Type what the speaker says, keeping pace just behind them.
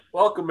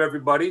Welcome,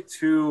 everybody,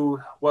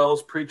 to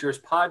Wells Preachers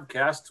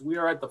Podcast. We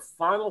are at the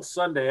final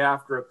Sunday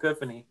after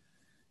Epiphany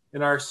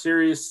in our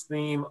series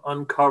theme,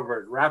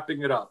 Uncovered,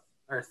 wrapping it up.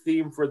 Our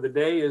theme for the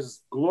day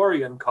is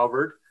Glory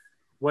Uncovered.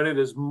 When it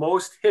is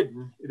most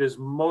hidden, it is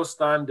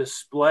most on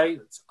display.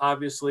 It's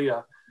obviously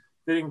a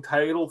fitting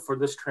title for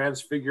this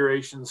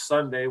Transfiguration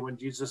Sunday when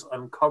Jesus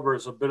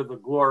uncovers a bit of the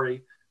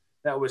glory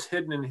that was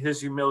hidden in his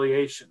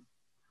humiliation.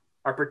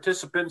 Our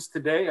participants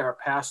today are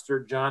Pastor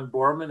John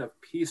Borman of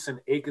Peace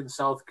in Aiken,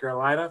 South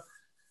Carolina,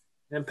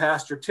 and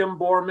Pastor Tim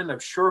Borman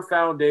of Sure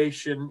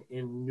Foundation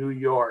in New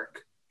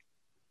York.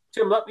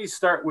 Tim, let me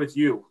start with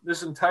you.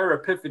 This entire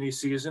Epiphany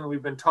season,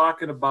 we've been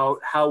talking about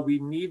how we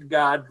need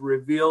God to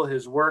reveal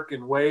his work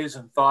in ways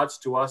and thoughts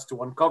to us,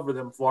 to uncover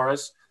them for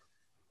us.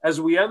 As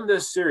we end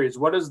this series,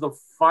 what is the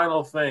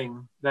final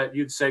thing that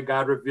you'd say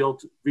God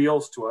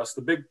reveals to us,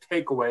 the big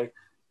takeaway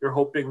you're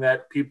hoping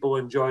that people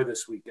enjoy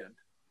this weekend?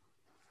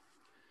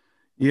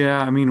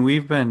 Yeah, I mean,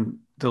 we've been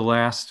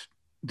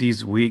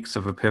these weeks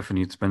of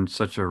Epiphany, it's been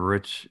such a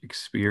rich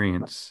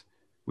experience.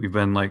 We've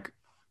been like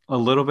a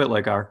little bit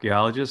like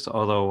archaeologists,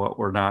 although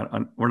we're not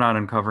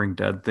uncovering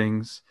dead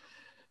things.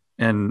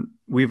 And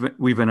we've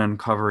been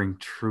uncovering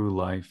true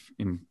life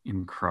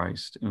in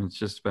Christ. And it's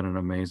just been an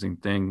amazing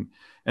thing.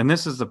 And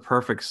this is the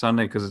perfect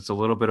Sunday because it's a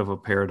little bit of a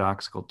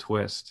paradoxical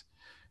twist.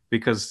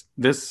 Because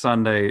this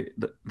Sunday,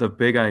 the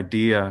big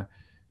idea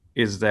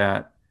is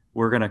that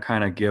we're going to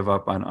kind of give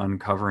up on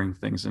uncovering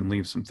things and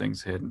leave some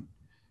things hidden.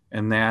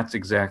 And that's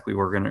exactly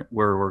where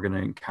we're going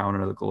to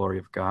encounter the glory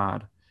of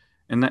God.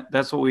 And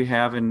that's what we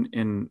have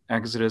in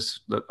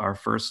Exodus, our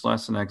first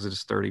lesson,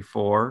 Exodus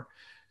 34.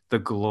 The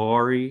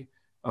glory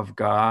of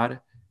God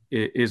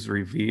is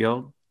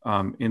revealed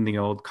in the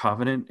Old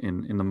Covenant,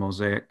 in the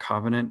Mosaic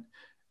Covenant,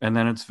 and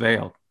then it's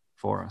veiled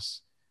for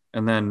us.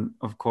 And then,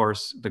 of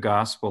course, the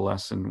gospel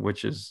lesson,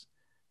 which is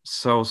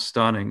so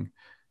stunning.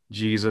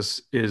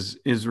 Jesus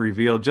is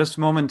revealed just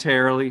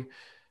momentarily,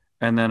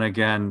 and then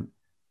again,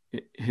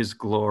 his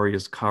glory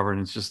is covered.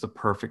 And it's just the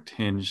perfect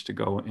hinge to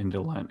go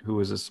into Lent.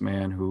 Who is this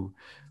man who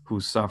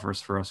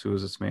suffers for us? Who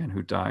is this man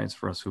who dies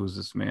for us? Who is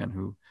this man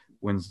who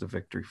wins the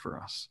victory for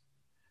us?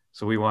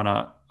 So we want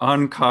to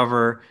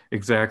uncover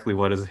exactly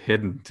what is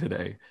hidden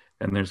today,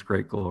 and there's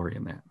great glory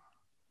in that.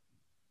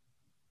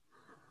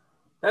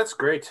 That's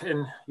great.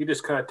 And you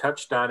just kind of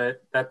touched on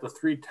it, that the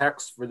three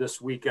texts for this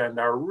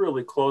weekend are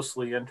really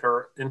closely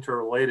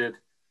interrelated.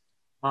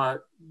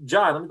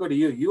 John, let me go to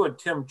you. You and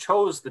Tim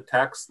chose the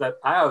text that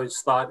I always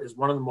thought is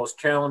one of the most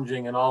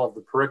challenging in all of the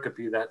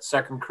pericope, that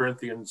 2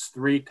 Corinthians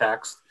 3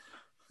 text.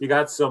 You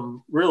got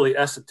some really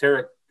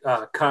esoteric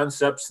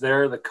concepts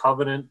there, the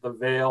covenant, the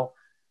veil.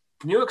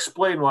 Can you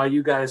explain why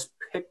you guys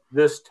picked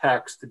this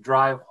text to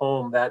drive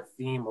home that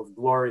theme of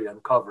glory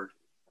uncovered?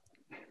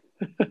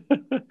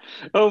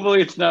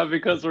 Hopefully it's not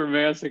because we're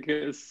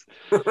masochists.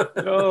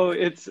 No,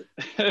 it's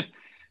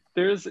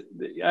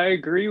I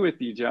agree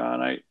with you,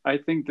 John. I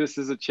think this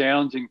is a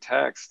challenging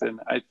text, and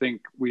I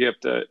think we have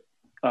to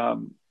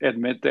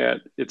admit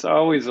that it's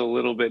always a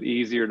little bit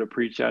easier to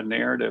preach on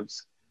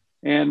narratives.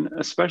 And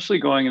especially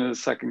going into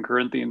the 2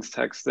 Corinthians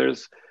text,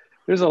 there's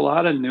a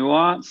lot of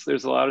nuance,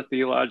 there's a lot of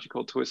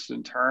theological twists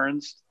and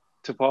turns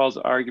to Paul's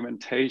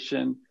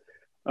argumentation.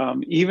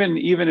 Even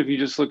if you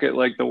just look at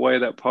like the way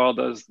that Paul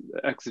does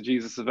the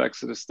exegesis of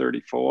Exodus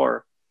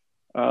 34,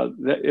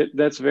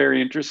 that's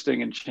very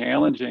interesting and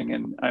challenging.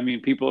 And I mean,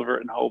 people have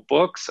written whole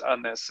books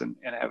on this and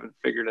haven't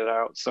figured it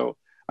out. So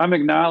I'm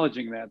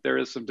acknowledging that there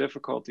is some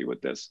difficulty with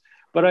this,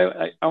 but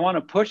I want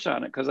to push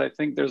on it because I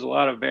think there's a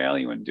lot of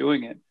value in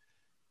doing it.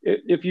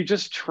 If you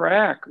just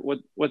track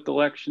what the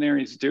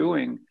lectionary is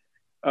doing,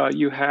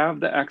 you have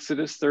the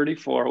Exodus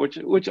 34,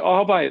 which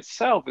all by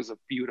itself is a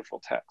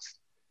beautiful text.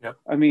 Yep.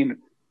 I mean,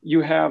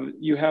 you have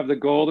the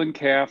golden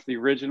calf, the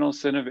original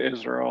sin of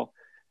Israel.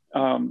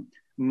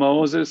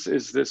 Moses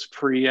is this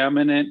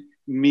preeminent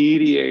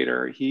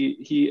mediator.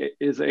 He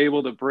is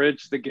able to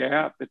bridge the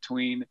gap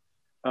between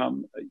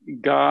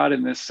God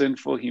and this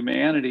sinful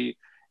humanity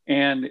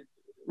and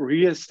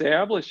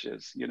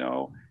reestablishes,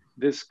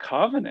 this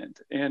covenant.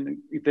 And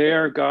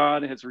there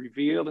God has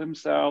revealed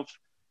himself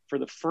for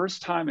the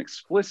first time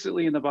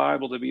explicitly in the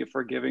Bible to be a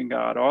forgiving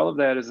God. All of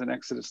that is in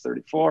Exodus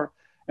 34.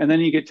 And then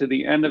you get to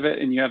the end of it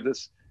and you have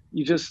this,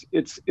 it's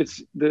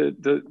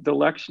the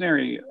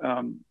lectionary,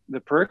 the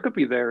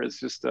pericope there is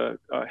just a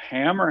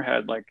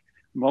hammerhead. Like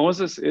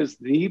Moses is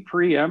the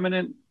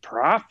preeminent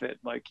prophet.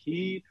 Like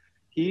he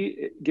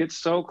gets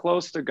so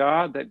close to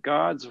God that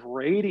God's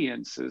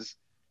radiance is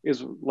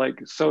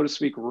like, so to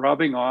speak,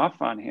 rubbing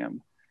off on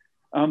him.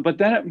 But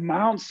then it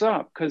mounts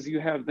up because you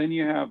have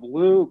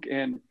Luke,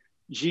 and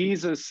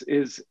Jesus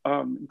is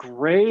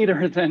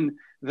greater than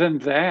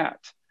that.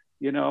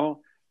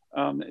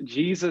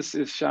 Jesus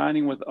is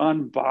shining with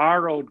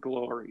unborrowed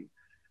glory.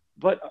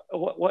 But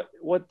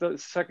what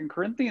the 2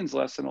 Corinthians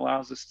lesson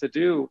allows us to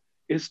do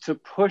is to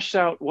push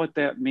out what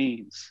that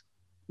means.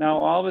 Now,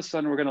 all of a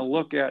sudden, we're going to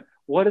look at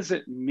what does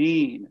it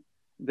mean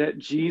that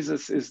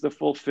Jesus is the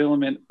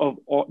fulfillment of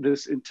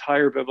this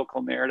entire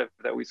biblical narrative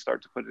that we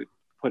start to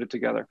put it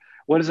together.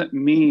 What does it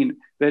mean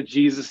that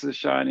Jesus is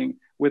shining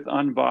with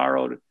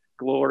unborrowed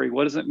glory?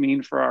 What does it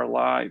mean for our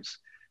lives?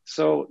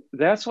 So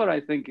that's what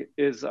I think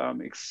is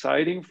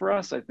exciting for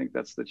us. I think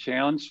that's the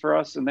challenge for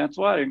us. And that's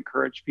why I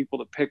encourage people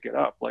to pick it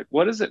up. Like,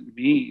 what does it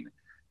mean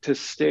to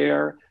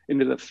stare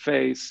into the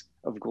face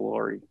of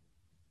glory?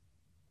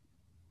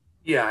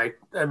 Yeah,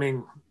 I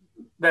mean,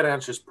 that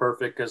answer is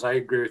perfect because I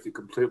agree with you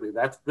completely.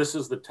 This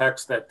is the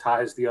text that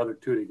ties the other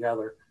two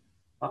together.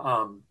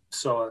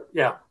 So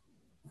yeah,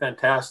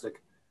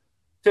 fantastic.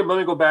 Tim, let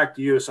me go back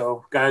to you.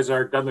 So guys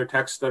are done their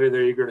text study.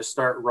 They're eager to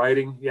start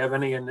writing. You have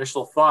any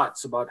initial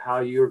thoughts about how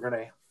you're going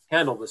to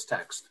handle this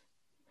text?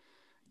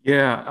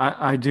 Yeah,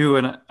 I do.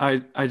 And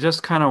I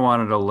just kind of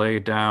wanted to lay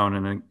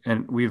down,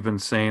 and we've been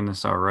saying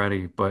this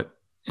already,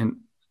 and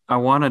I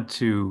wanted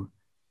to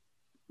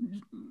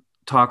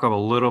talk a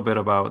little bit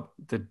about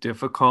the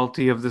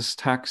difficulty of this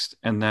text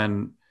and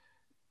then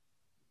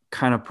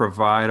kind of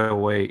provide a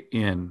way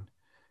in.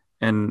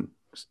 And,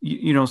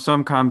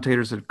 some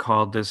commentators had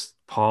called this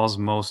Paul's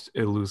most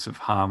elusive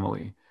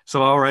homily.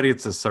 So already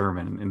it's a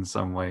sermon in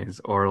some ways,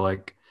 or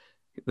like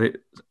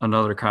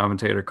another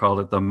commentator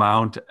called it the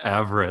Mount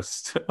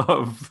Everest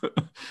of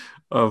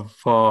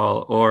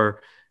Paul,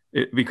 or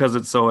because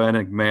it's so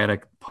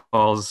enigmatic,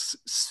 Paul's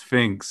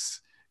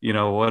Sphinx.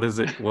 What does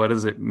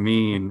it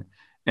mean?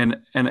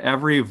 And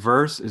every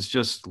verse is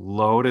just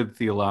loaded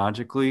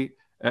theologically.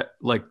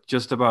 Like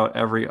just about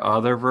every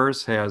other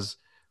verse has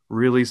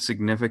really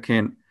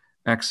significant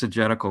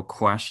exegetical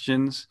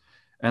questions.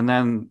 And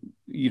then,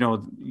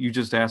 you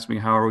just asked me,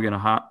 how are we going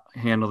to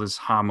handle this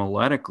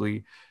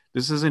homiletically?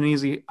 This isn't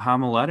easy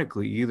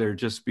homiletically either,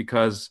 just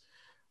because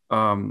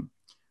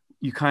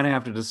you kind of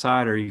have to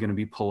decide, are you going to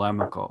be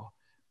polemical?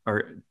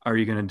 Or are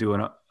you going to do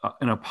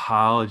an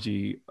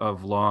apology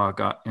of law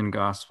and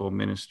gospel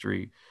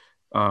ministry?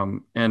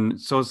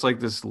 And so it's like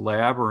this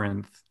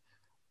labyrinth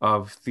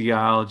of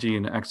theology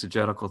and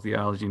exegetical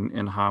theology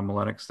and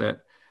homiletics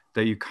that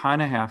you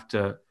kind of have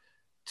to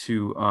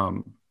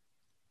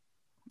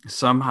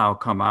somehow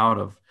come out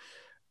of.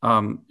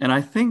 And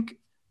I think,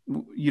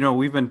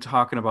 we've been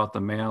talking about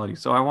the malady.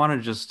 So I want to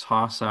just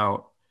toss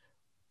out,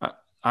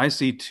 I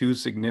see two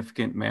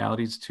significant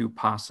maladies, two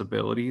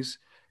possibilities,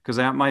 because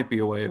that might be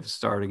a way of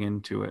starting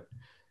into it.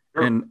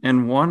 Sure.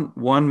 And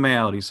one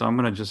malady, so I'm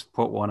going to just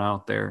put one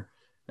out there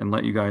and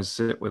let you guys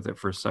sit with it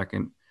for a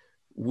second,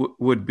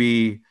 would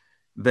be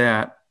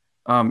that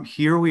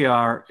here we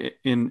are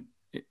in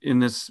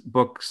this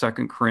book, 2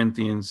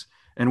 Corinthians,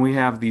 and we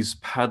have these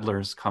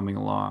peddlers coming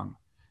along,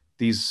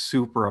 these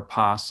super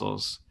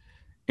apostles,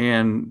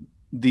 and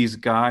these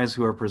guys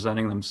who are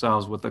presenting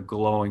themselves with a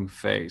glowing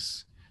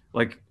face.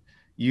 Like,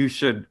 you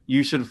should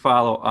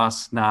follow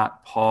us,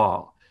 not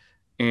Paul.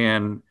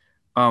 And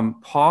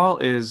Paul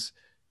is,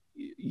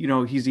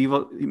 he's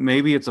evil.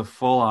 Maybe it's a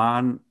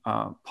full-on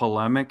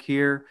polemic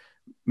here.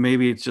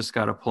 Maybe it's just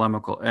got a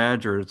polemical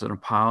edge, or it's an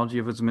apology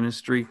of his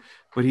ministry,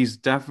 but he's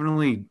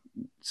definitely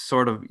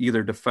sort of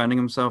either defending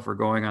himself or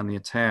going on the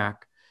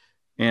attack.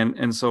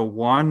 And so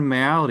one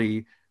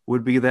malady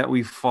would be that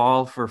we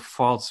fall for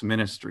false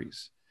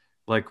ministries,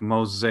 like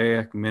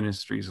Mosaic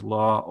ministries,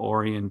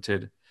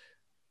 law-oriented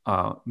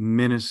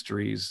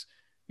ministries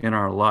in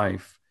our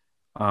life.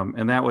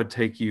 And that would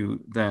take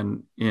you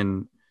then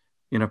in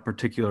a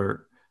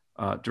particular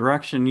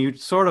direction. You'd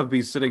sort of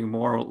be sitting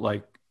more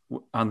like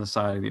on the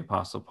side of the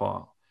Apostle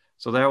Paul.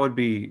 So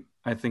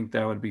I think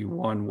that would be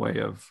one way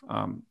of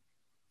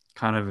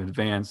kind of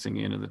advancing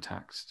into the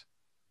text.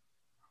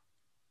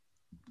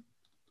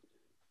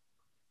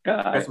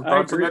 Got some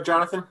thoughts on that,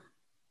 Jonathan?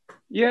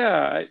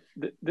 Yeah,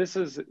 this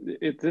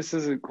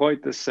isn't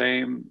quite the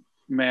same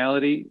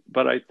malady,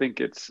 but I think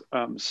it's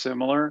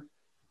similar.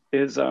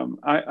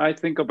 I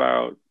think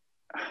about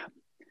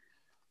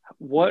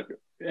what,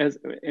 as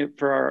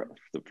for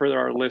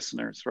our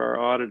listeners, for our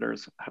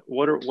auditors,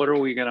 what are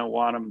we going to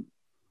want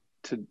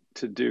them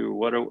to do?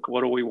 What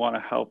do we want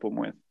to help them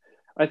with?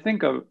 I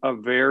think a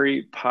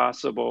very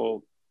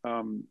possible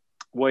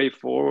way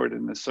forward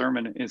in the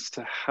sermon is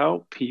to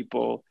help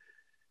people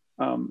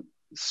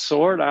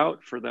sort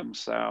out for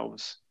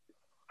themselves,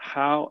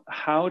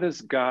 how does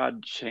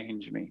God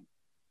change me?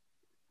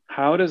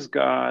 How does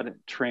God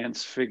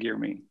transfigure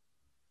me?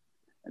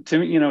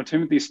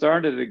 Timothy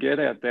started to get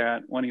at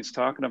that when he's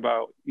talking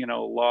about,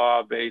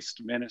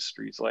 law-based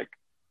ministries. Like,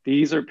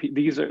 these are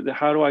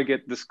how do I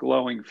get this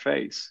glowing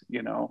face?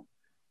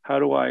 How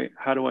do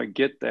I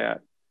get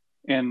that?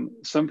 And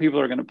some people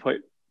are going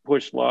to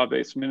push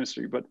law-based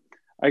ministry, but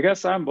I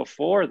guess I'm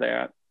before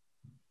that.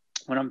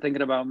 When I'm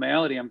thinking about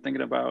malady, I'm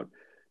thinking about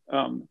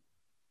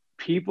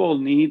people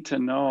need to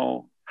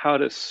know how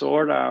to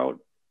sort out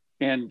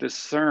and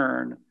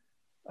discern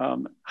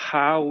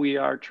how we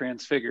are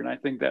transfigured. And I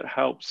think that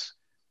helps,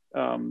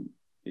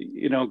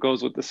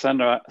 goes with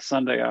the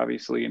Sunday,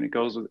 obviously, and it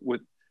goes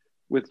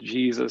with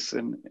Jesus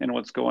and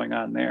what's going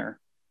on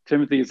there.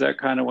 Timothy, is that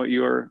kind of what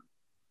you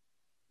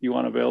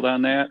want to build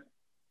on that?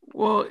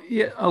 Well,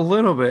 yeah, a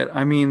little bit.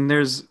 I mean,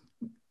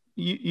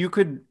 you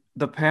could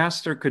the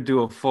pastor could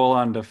do a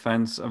full-on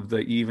defense of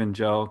the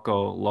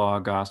evangelical law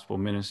gospel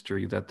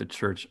ministry that the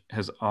church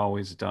has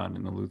always done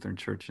in the Lutheran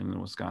Church and the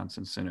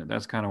Wisconsin Synod.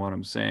 That's kind of what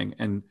I'm saying.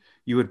 And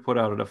you would put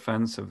out a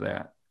defense of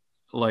that.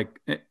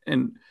 Like,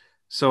 and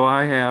so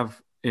I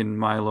have in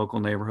my local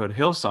neighborhood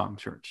Hillsong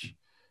Church,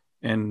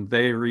 and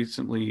they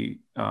recently,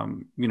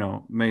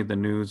 made the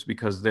news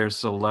because their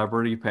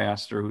celebrity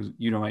pastor, who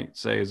might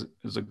say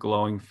is a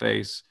glowing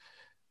face,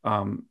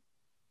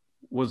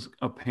 was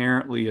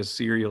apparently a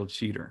serial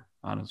cheater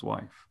on his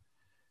wife.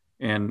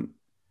 And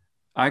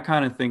I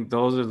kind of think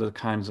those are the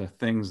kinds of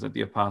things that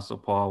the Apostle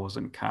Paul was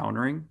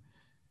encountering.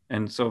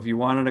 And so if you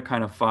wanted to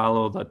kind of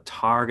follow the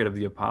target of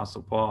the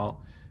Apostle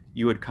Paul,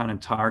 you would kind of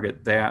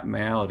target that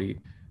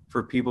malady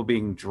for people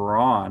being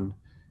drawn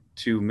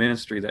to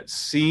ministry that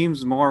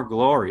seems more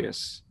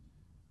glorious,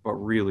 but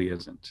really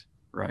isn't,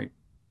 right?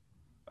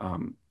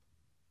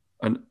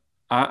 And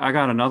I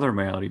got another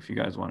malady if you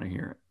guys want to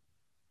hear it.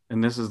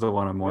 And this is the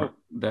one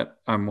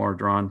I'm more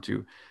drawn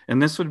to.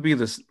 And this would be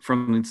this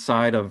from the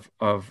side of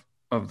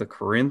the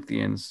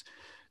Corinthians.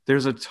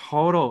 There's a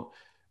total,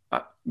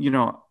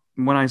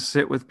 when I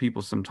sit with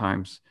people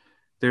sometimes,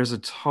 there's a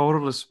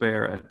total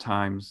despair at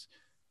times,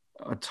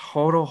 a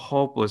total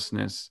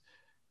hopelessness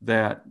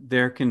that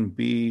there can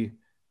be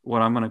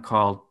what I'm going to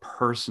call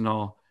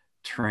personal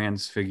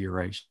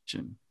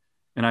transfiguration.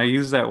 And I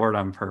use that word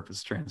on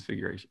purpose,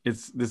 transfiguration.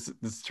 It's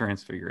this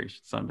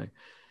Transfiguration Sunday.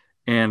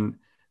 And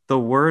the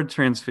word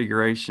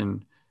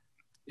transfiguration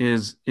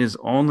is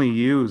only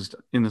used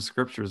in the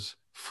scriptures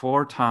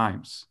 4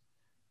 times,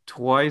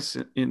 twice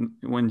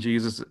when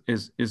Jesus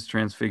is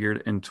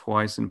transfigured, and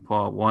twice in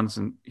Paul, once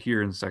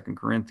here in 2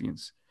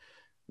 Corinthians,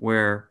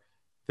 where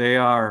they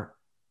are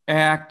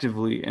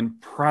actively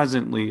and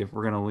presently, if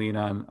we're going to lean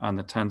on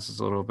the tenses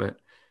a little bit,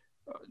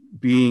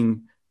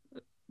 being,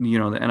 the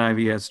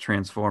NIV has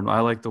transformed. I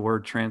like the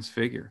word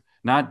transfigure,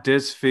 not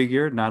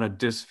disfigured, not a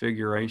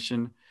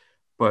disfiguration,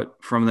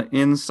 but from the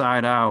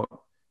inside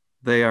out,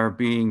 they are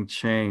being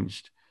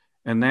changed.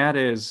 And that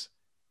is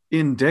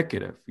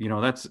indicative.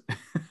 That's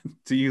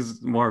to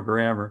use more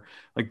grammar,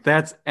 like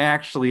that's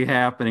actually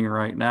happening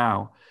right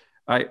now.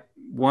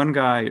 One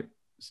guy I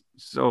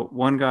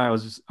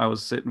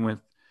was sitting with,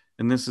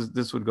 and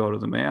this would go to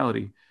the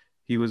malady.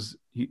 He was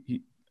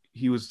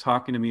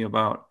talking to me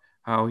about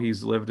how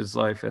he's lived his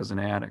life as an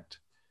addict.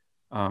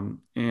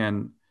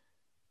 And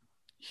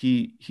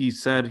he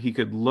said he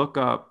could look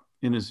up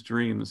in his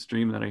dream, this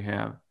dream that I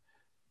have,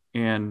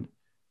 and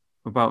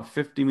about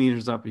 50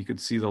 meters up, he could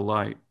see the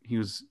light. He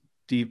was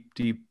deep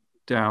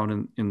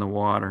down in the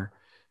water,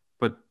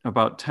 but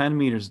about 10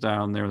 meters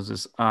down, there was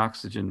this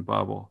oxygen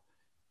bubble.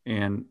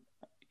 And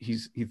he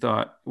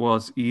thought, well,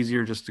 it's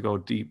easier just to go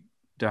deep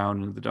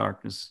down into the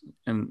darkness.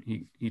 And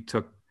he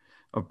took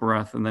a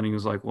breath, and then he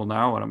was like, well,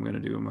 now what I'm going to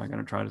do? Am I going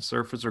to try to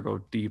surface or go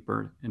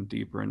deeper and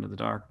deeper into the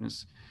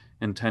darkness?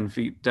 And 10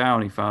 feet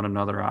down, he found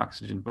another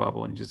oxygen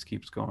bubble, and he just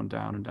keeps going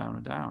down and down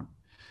and down.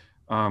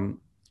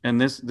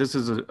 And this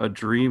is a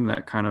dream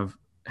that kind of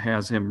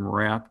has him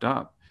wrapped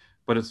up,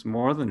 but it's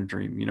more than a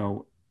dream,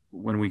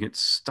 when we get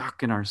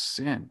stuck in our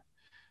sin.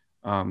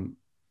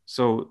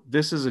 So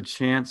this is a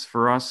chance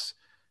for us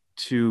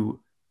to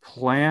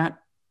plant,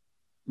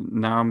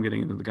 now I'm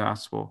getting into the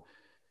gospel,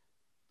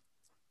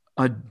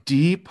 a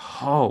deep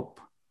hope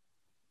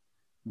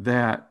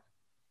that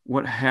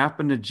what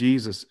happened to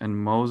Jesus and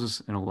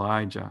Moses and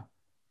Elijah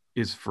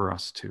is for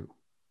us too.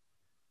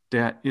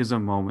 That is a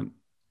moment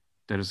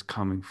that is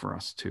coming for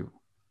us too.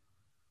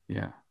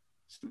 Yeah.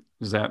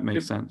 Does that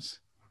make sense?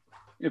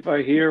 If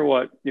I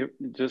hear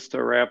just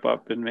to wrap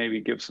up and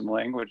maybe give some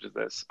language to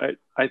this,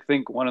 I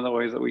think one of the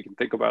ways that we can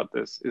think about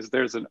this is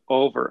there's an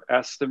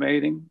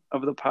overestimating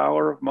of the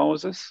power of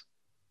Moses,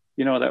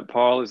 that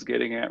Paul is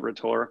getting at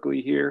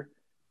rhetorically here.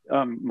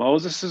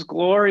 Moses is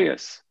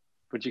glorious,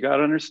 but you got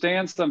to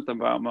understand something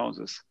about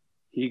Moses.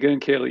 He gonna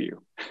kill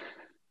you,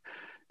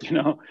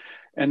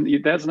 and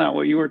that's not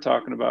what you were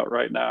talking about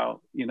right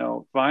now.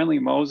 Finally,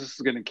 Moses is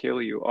going to kill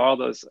you. All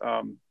the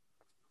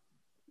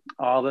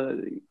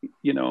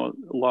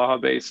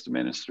law-based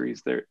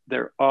ministries,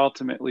 they're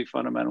ultimately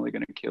fundamentally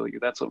going to kill you.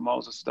 That's what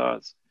Moses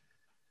does.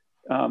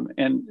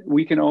 And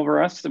we can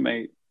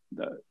overestimate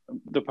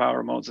the power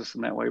of Moses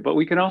in that way, but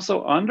we can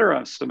also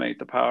underestimate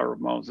the power of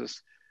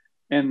Moses,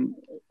 and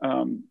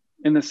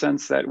in the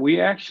sense that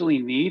we actually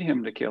need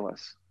him to kill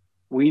us.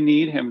 We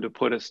need him to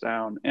put us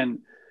down. And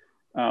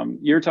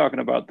you're talking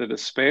about the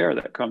despair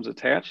that comes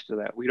attached to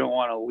that. We don't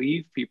want to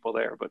leave people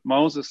there, but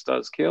Moses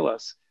does kill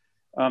us.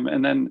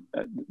 And then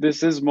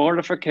this is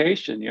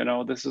mortification.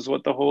 This is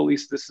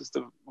this is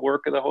the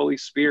work of the Holy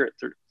Spirit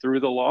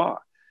through the law,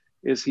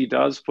 is he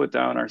does put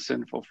down our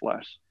sinful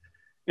flesh.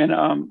 And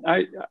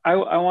I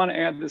want to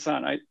add this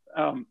on.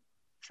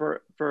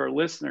 For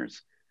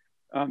listeners,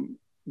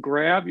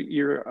 grab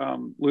your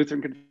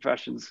Lutheran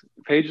Confessions,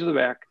 page of the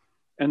back,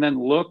 and then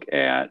look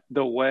at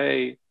the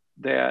way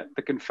that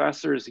the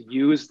confessors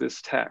use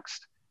this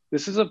text.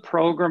 This is a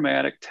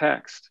programmatic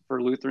text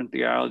for Lutheran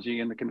theology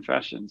in the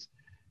Confessions.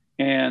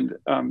 And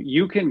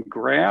you can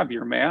grab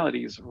your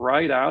maladies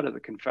right out of the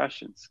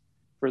confessions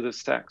for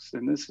this text.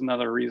 And this is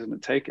another reason to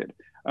take it.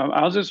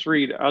 I'll just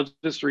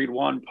read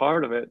one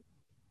part of it.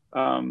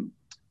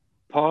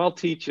 Paul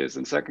teaches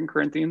in 2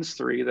 Corinthians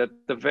 3 that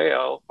the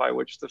veil by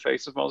which the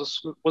face of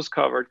Moses was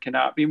covered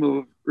cannot be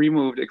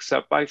removed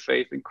except by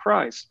faith in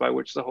Christ, by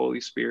which the Holy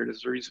Spirit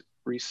is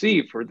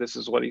received. For this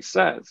is what he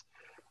says.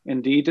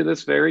 Indeed, to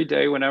this very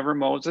day, whenever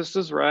Moses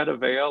is read, a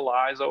veil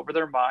lies over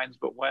their minds,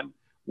 but when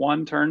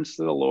one turns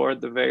to the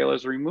Lord, the veil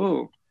is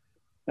removed.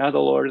 Now the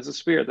Lord is a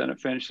spirit. Then it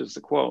finishes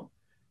the quote.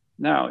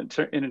 Now it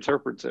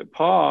interprets it.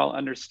 Paul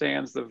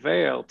understands the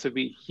veil to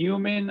be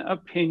human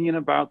opinion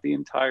about the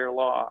entire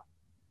law,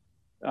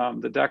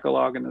 the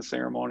Decalogue and the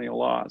ceremonial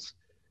laws.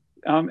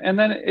 And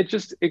then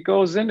it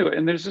goes into it.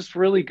 And there's just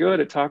really good.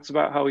 It talks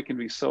about how we can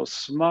be so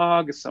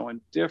smug, so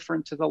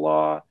indifferent to the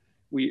law.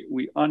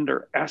 We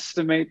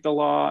underestimate the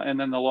law, and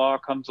then the law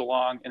comes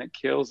along and it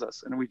kills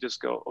us. And we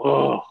just go,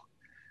 oh,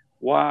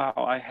 wow,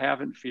 I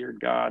haven't feared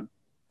God.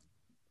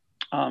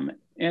 And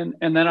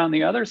then on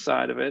the other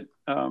side of it,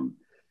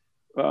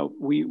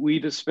 we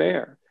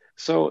despair.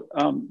 So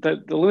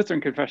the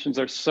Lutheran confessions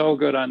are so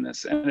good on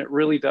this, and it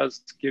really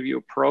does give you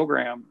a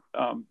program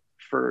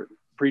for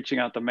preaching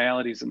out the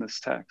maladies in this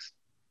text.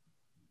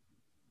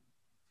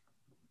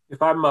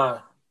 If I'm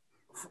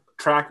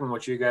tracking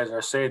what you guys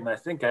are saying, and I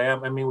think I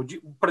am, I mean, would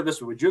you put it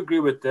this way? Would you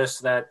agree with this,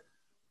 that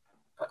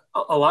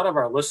a lot of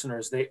our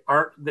listeners, they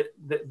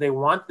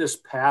want this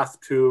path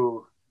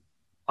to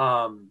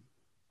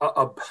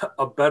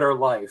a better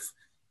life,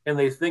 and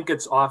they think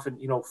it's often,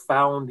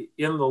 found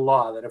in the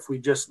law, that if we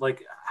just,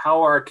 like,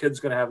 how are our kids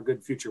going to have a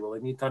good future? Well, they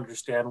need to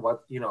understand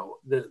what,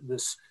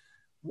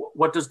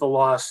 what does the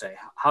law say?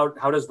 How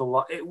does the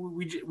law,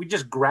 we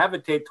just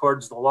gravitate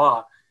towards the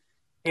law.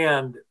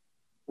 And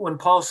when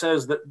Paul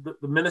says that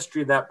the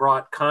ministry that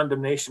brought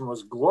condemnation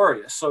was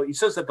glorious, so he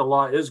says that the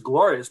law is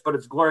glorious, but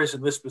it's glorious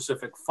in this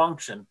specific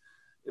function,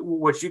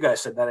 which you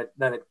guys said,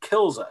 that it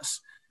kills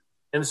us.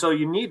 And so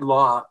you need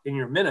law in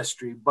your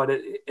ministry, but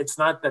it's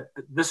not that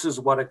this is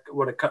not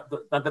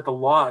that the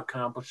law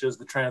accomplishes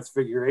the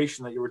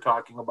transfiguration that you were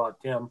talking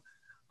about, Tim,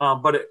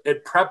 but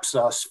it preps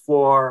us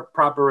for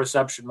proper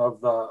reception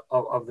of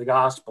the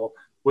gospel,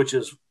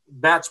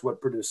 that's what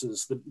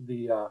produces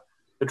the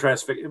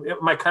transfiguration.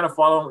 Am I kind of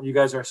following what you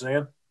guys are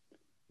saying?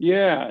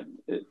 Yeah.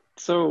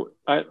 So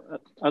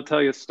I'll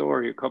tell you a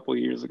story. A couple of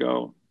years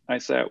ago, I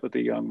sat with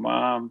a young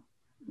mom,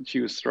 and she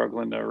was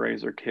struggling to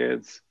raise her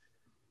kids.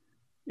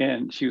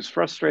 And she was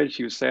frustrated.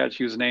 She was sad.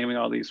 She was naming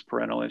all these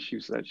parental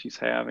issues that she's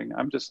having.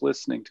 I'm just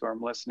listening to her.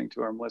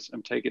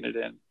 I'm taking it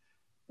in.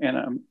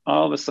 And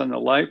all of a sudden, the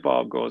light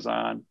bulb goes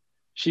on.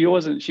 She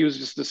was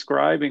just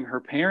describing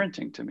her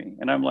parenting to me.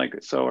 And I'm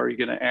like, so are you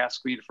going to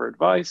ask me for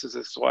advice? Is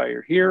this why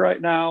you're here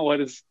right now? What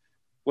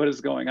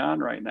is going on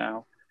right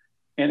now?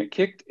 And it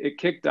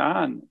kicked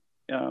on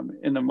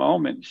in the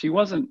moment. She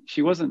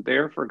wasn't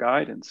there for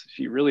guidance.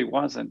 She really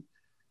wasn't.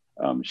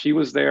 She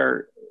was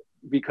there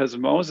because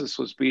Moses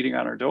was beating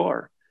on her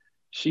door.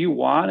 She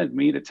wanted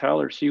me to tell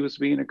her she was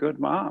being a good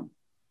mom.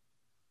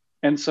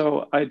 And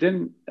so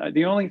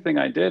the only thing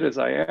I did is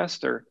I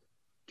asked her,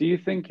 do you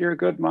think you're a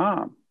good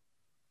mom?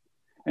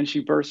 And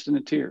she burst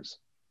into tears.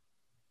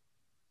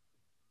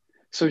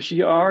 So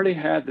she already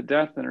had the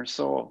death in her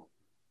soul.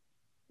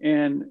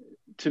 And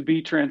to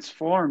be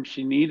transformed,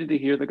 she needed to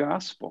hear the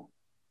gospel.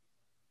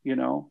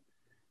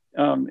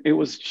 It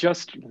was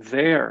just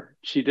there.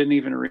 She didn't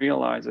even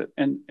realize it.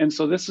 And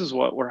so this is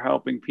what we're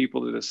helping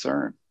people to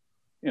discern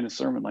in a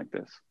sermon like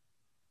this.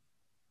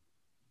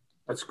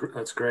 That's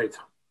great.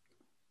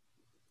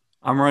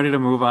 I'm ready to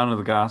move on to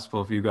the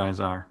gospel if you guys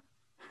are.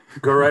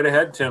 Go right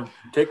ahead, Tim.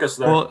 Take us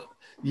there. Well,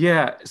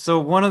 yeah. So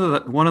one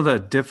of the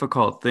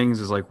difficult things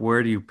is, like,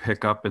 where do you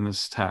pick up in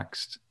this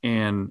text?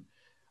 And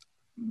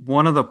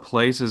one of the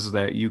places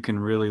that you can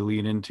really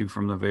lean into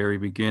from the very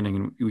beginning,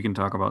 and we can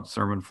talk about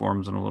sermon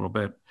forms in a little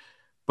bit,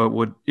 but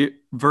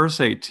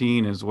verse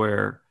 18 is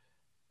where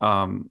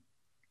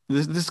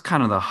this is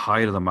kind of the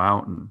height of the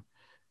mountain.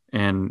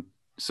 And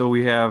so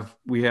we have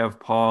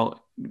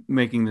Paul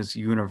making this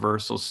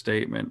universal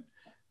statement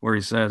where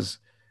he says,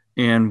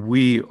 and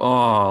we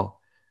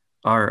all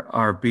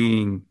are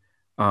being,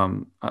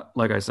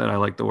 like I said, I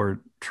like the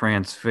word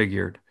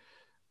transfigured.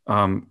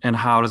 And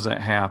how does that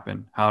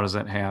happen?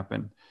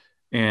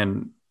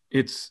 And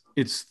it's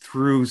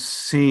through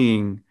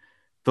seeing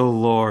the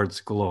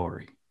Lord's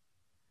glory.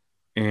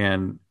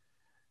 And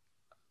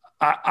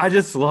I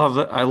just love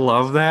that. I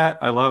love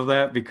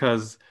that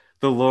because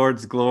the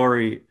Lord's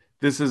glory,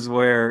 this is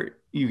where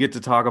you get to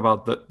talk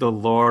about the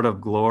Lord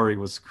of glory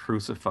was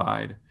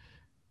crucified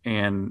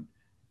and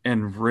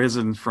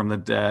risen from the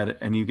dead.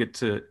 And you get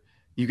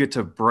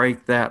to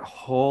break that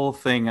whole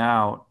thing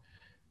out.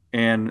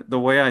 And the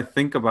way I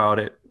think about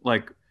it,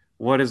 like,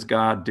 what is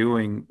God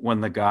doing when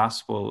the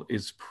gospel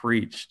is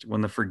preached,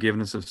 when the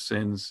forgiveness of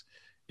sins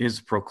is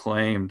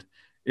proclaimed?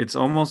 It's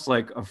almost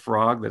like a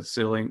frog that's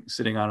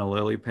sitting on a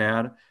lily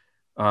pad,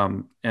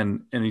 and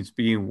he's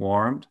being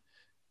warmed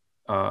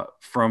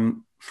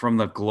from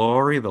the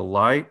glory, the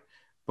light,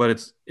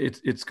 but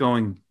it's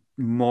going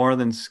more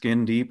than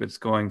skin deep. It's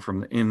going from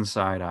the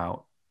inside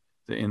out,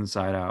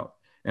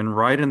 And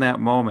right in that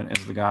moment,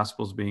 as the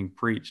gospel is being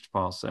preached,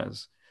 Paul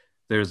says,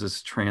 there's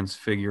this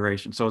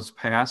transfiguration. So it's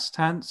past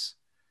tense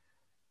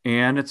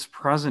and it's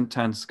present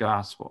tense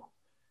gospel.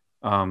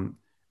 And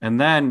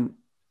then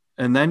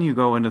you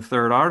go into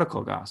third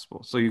article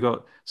gospel. So you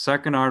go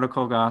second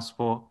article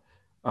gospel,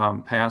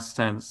 past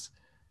tense,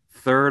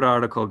 third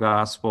article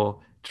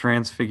gospel,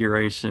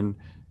 transfiguration,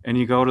 and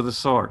you go to the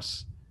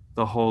source,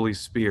 the Holy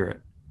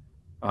Spirit.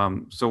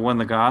 So when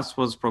the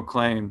gospel is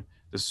proclaimed,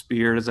 the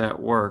Spirit is at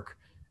work,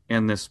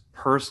 and this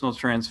personal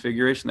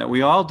transfiguration that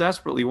we all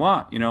desperately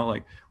want.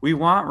 Like we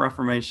want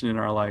reformation in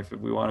our life if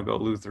we want to go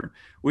Lutheran.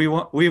 We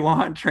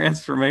want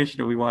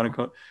transformation if we want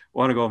to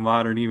go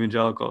modern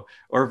evangelical,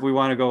 or if we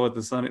want to go with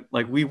the Son.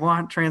 Like we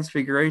want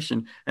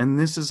transfiguration, and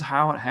this is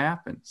how it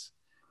happens.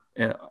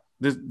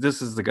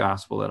 This is the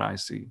gospel that I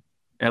see,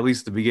 at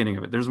least the beginning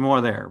of it. There's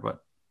more there,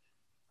 but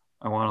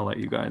I want to let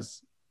you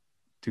guys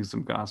do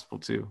some gospel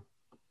too.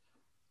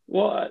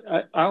 Well,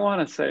 I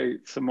want to say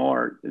some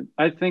more.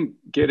 I think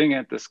getting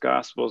at this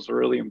gospel is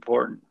really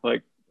important.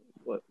 Like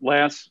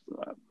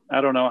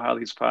I don't know how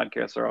these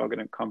podcasts are all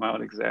going to come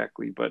out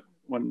exactly, but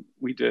when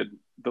we did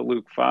the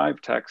Luke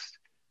 5 text,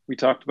 we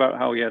talked about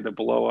how we had to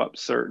blow up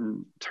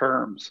certain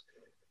terms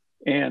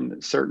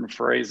and certain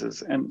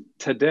phrases. And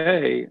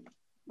today,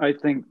 I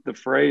think the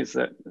phrase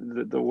that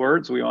the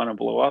words we want to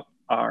blow up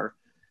are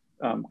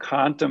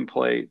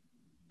contemplate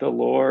the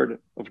Lord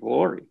of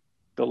glory,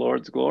 the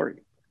Lord's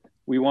glory.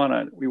 We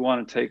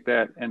want to take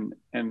that and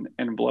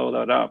blow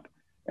that up.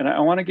 And I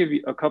want to give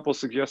you a couple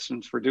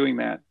suggestions for doing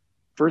that.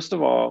 First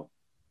of all,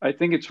 I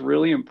think it's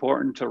really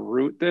important to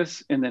root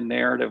this in the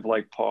narrative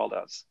like Paul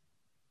does.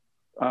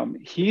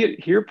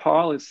 Here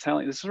Paul is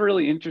telling, this is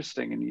really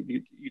interesting, and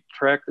you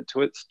track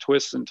the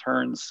twists and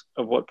turns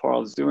of what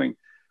Paul is doing.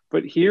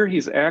 But here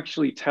he's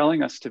actually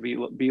telling us to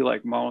be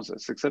like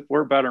Moses, except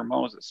we're better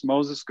Moses.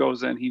 Moses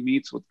goes in, he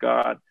meets with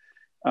God.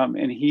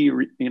 And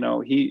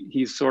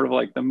he's sort of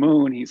like the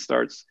moon. He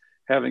starts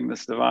having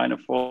this divine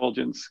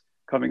effulgence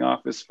coming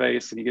off his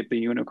face, and you get the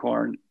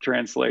unicorn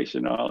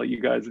translation. All you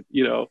guys,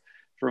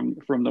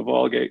 from the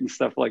Vulgate and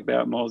stuff like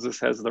that. Moses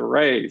has the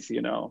rays,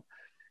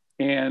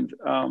 and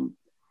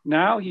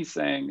now he's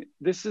saying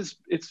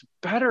it's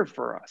better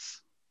for us.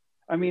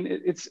 I mean,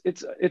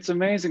 it's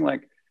amazing.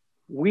 Like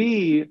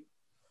we're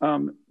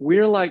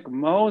like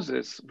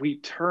Moses. We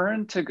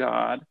turn to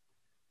God,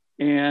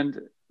 and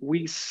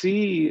we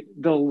see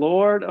the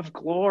Lord of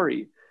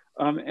glory,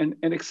 and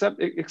except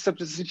it's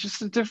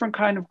just a different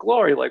kind of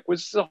glory. Like,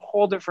 this is a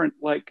whole different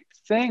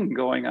thing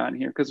going on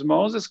here, because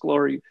Moses'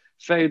 glory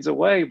fades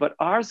away, but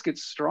ours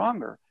gets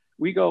stronger.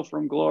 We go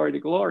from glory to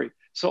glory.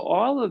 So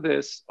all of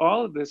this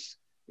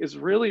is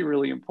really,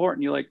 really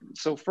important.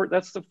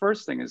 That's the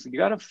first thing, is you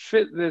got to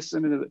fit this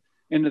into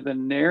the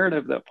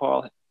narrative that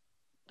Paul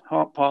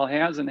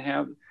has, and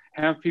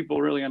have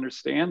people really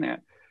understand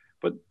that.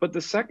 But the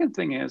second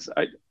thing is,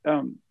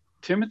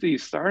 Timothy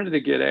started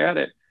to get at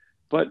it,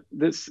 but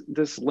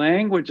this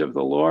language of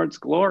the Lord's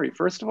glory,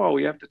 first of all,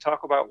 we have to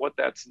talk about what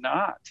that's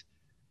not.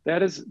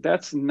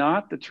 That's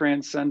not the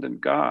transcendent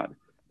God.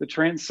 The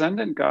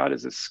transcendent God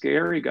is a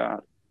scary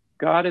God.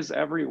 God is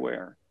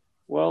everywhere.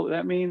 Well,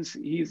 that means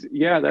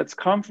that's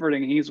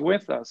comforting. He's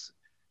with us,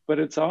 but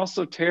it's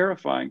also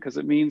terrifying, because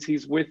it means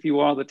he's with you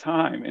all the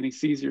time, and he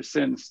sees your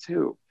sins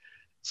too.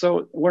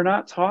 So we're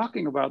not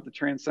talking about the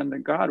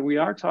transcendent God. We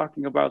are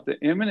talking about the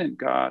immanent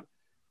God,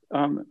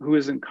 who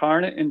is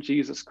incarnate in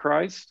Jesus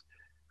Christ,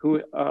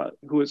 who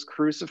is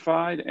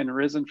crucified and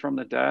risen from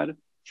the dead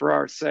for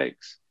our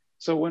sakes.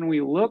 So when we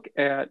look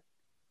at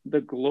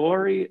the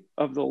glory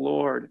of the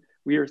Lord,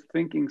 we are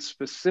thinking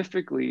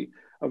specifically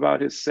about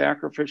his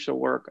sacrificial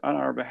work on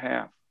our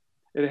behalf.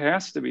 It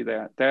has to be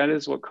that. That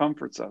is what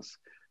comforts us.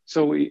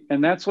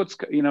 And that's what's,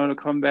 to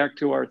come back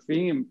to our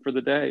theme for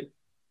the day,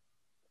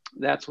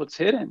 that's what's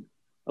hidden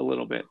a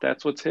little bit.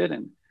 That's what's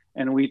hidden.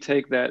 And we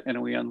take that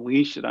and we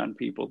unleash it on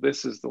people.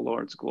 This is the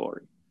Lord's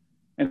glory.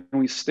 And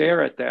we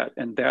stare at that,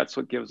 and that's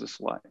what gives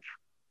us life.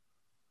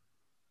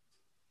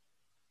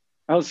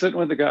 I was sitting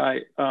with a guy,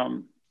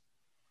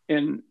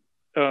 and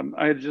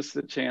I had just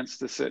the chance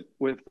to sit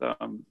with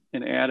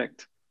an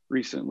addict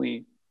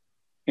recently.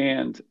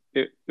 And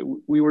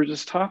we were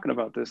just talking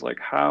about this, like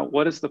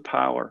what is the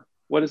power?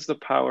 What is the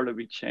power to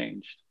be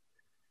changed?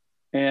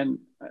 And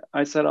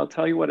I said, I'll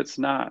tell you what it's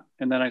not.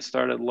 And then I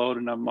started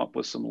loading them up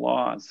with some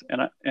laws.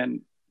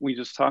 And we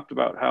just talked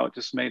about how it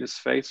just made his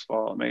face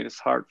fall. It made his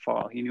heart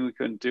fall. He knew he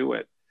couldn't do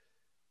it.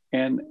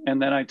 And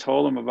then I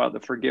told him about the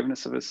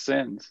forgiveness of his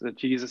sins that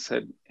Jesus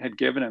had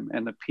given him.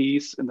 And the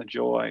peace and the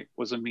joy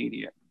was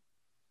immediate.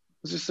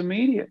 It was just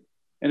immediate.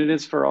 And it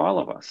is for all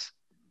of us.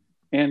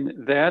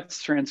 And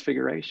that's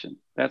transfiguration.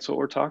 That's what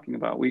we're talking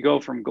about. We go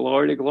from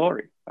glory to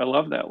glory. I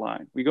love that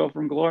line. We go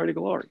from glory to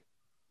glory.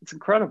 It's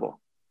incredible.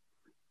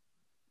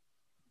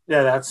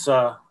 Yeah,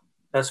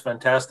 that's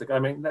fantastic. I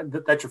mean,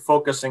 that you're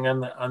focusing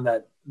on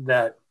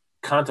that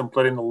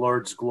contemplating the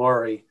Lord's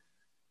glory,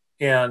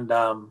 and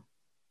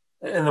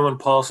And then when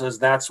Paul says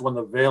that's when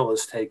the veil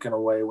is taken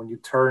away, when you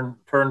turn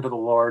to the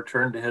Lord,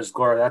 turn to his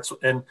glory, that's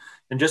and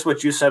just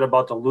what you said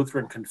about the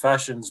Lutheran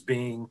confessions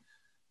being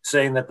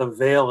saying that the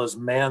veil is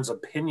man's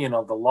opinion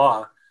of the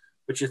law.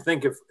 But you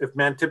think if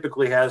man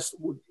typically has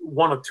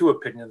one of two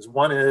opinions,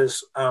 one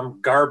is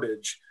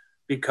garbage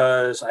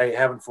because I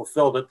haven't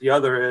fulfilled it. The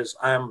other is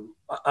I'm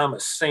a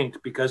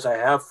saint because I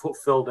have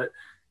fulfilled it.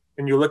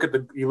 And you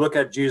look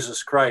at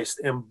Jesus Christ,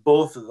 and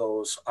both of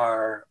those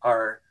are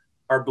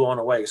blown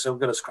away. So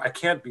I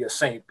can't be a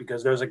saint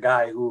because there's a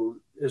guy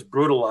who is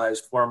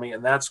brutalized for me,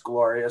 and that's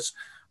glorious.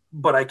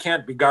 But I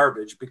can't be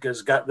garbage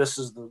because God, this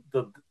is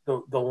the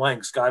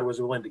lengths God was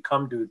willing to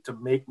come to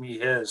make me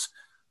His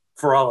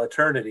for all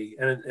eternity.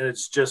 And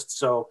it's just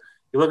so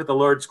you look at the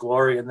Lord's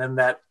glory, and then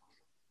that,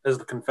 as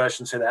the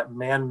confession say, that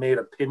man-made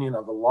opinion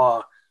of the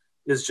law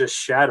is just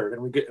shattered,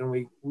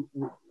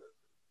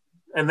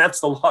 and that's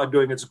the law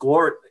doing its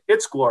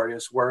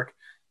glorious work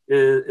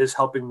is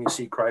helping me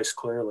see Christ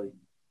clearly,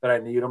 that I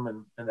need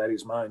him and that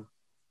he's mine.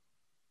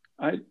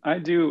 I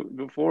do,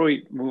 before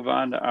we move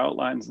on to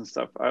outlines and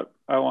stuff,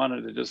 I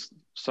wanted to just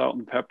salt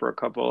and pepper a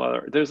couple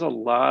other, there's a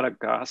lot of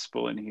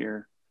gospel in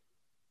here.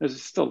 There's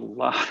just a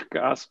lot of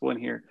gospel in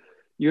here.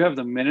 You have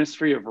the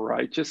ministry of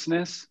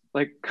righteousness.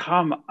 Like,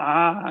 come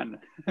on.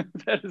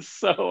 That is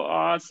so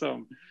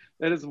awesome.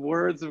 That is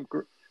means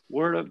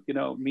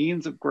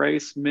of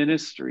grace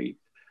ministry.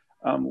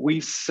 We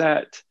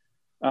set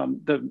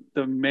the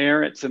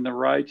merits and the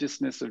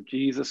righteousness of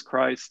Jesus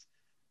Christ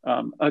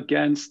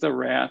against the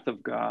wrath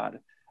of God.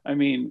 I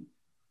mean,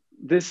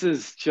 this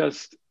is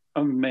just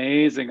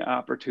amazing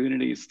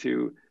opportunities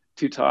to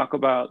talk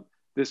about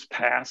this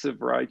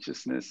passive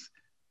righteousness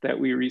that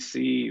we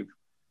receive.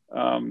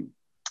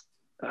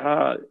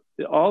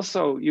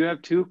 Also, you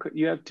have two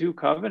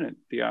covenant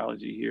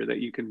theology here that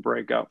you can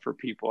break out for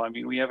people. I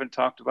mean, we haven't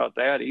talked about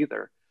that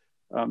either.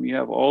 You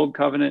have old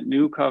covenant,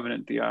 new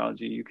covenant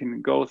theology. You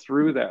can go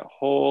through that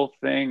whole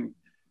thing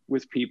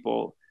with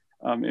people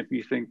if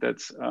you think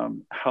that's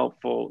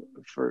helpful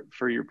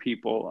for your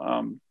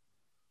people.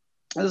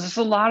 There's just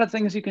a lot of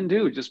things you can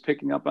do just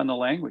picking up on the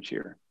language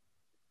here.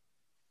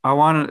 I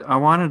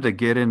wanted to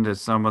get into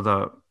some of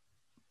the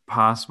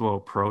possible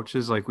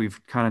approaches. Like,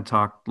 we've kind of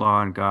talked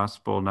law and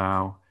gospel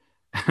now,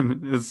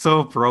 and it's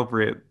so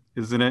appropriate,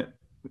 isn't it,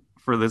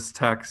 for this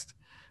text?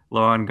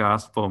 Law and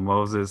gospel,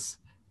 Moses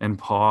and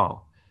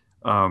Paul.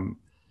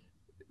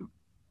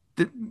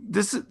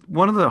 This is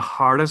one of the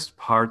hardest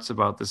parts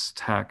about this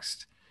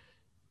text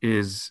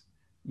is,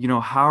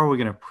 how are we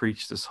going to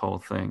preach this whole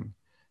thing,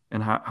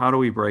 and how do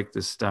we break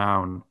this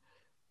down?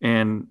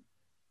 And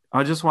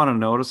I just want to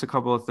notice a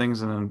couple of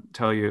things and then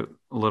tell you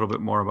a little bit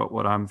more about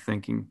what I'm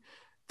thinking.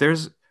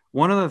 There's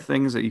one of the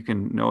things that you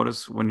can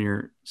notice when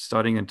you're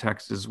studying a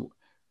text is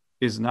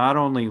not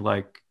only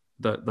like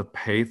the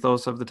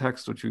pathos of the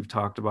text, which we've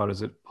talked about.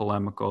 Is it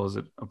polemical? Is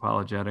it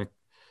apologetic?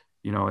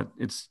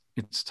 It's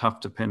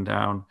tough to pin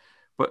down,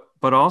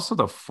 but also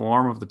the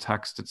form of the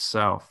text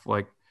itself.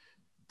 Like,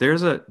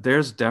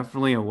 there's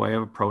definitely a way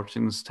of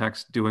approaching this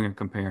text, doing a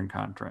compare and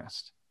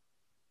contrast.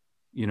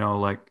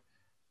 Like,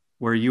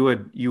 where you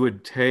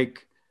would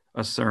take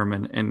a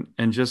sermon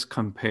and just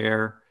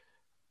compare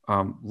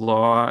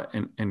law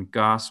and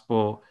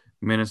gospel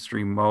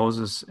ministry,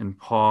 Moses and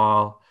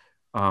Paul,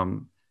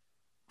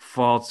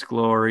 false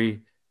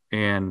glory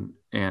and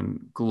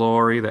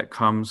glory that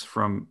comes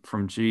from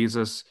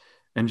Jesus,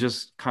 and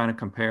just kind of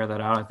compare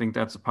that out. I think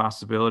that's a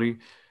possibility.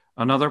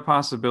 Another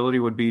possibility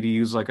would be to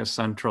use like a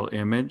central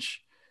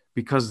image,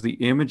 because the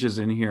images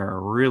in here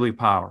are really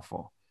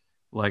powerful.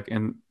 Like,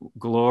 and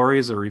glory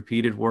is a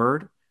repeated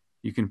word.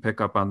 You can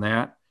pick up on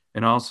that.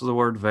 And also the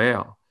word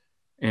veil.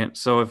 And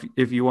so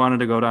if you wanted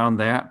to go down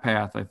that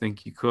path, I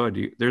think you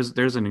could.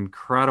 There's an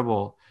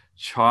incredible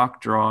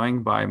chalk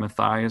drawing by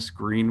Matthias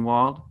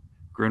Greenwald.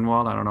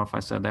 I don't know if I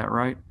said that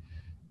right,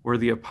 where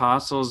the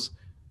apostles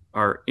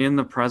are in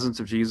the presence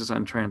of Jesus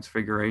on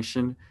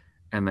Transfiguration,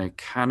 and they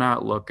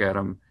cannot look at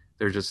him.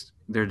 They're just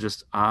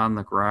on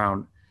the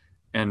ground.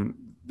 And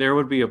there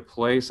would be a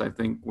place, I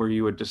think, where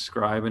you would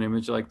describe an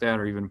image like that,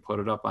 or even put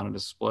it up on a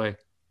display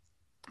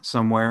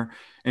somewhere,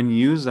 and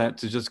use that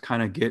to just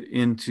kind of get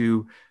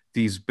into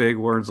these big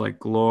words like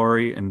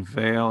glory and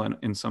veil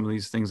and some of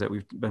these things that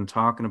we've been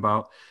talking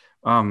about.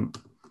 I'm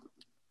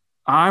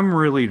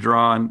really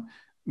drawn,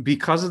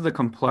 because of the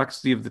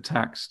complexity of the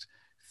text,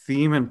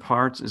 theme and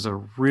parts is a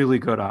really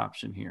good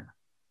option here,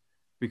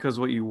 because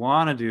what you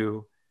want to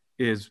do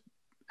is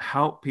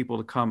help people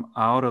to come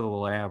out of the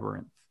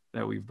labyrinth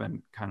that we've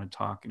been kind of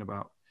talking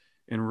about,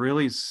 and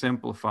really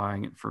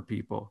simplifying it for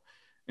people.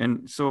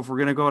 And so if we're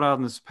going to go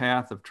down this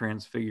path of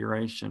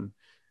transfiguration,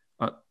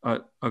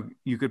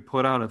 you could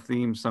put out a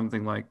theme,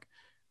 something like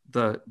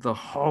the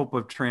hope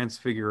of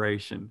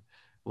transfiguration,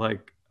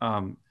 like,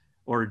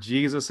 or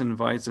Jesus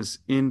invites us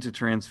into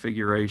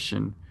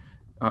transfiguration,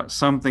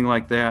 something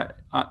like that.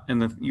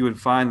 And you would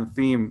find the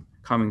theme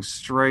coming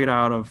straight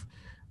out of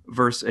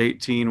verse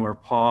 18, where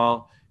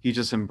Paul, he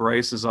just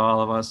embraces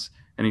all of us,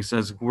 and he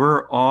says,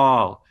 we're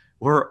all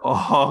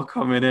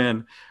coming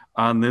in.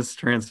 on this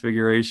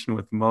transfiguration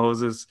with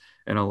Moses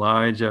and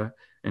Elijah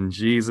and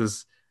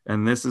Jesus,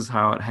 and this is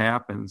how it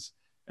happens.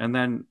 And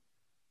then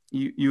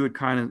you would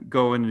kind of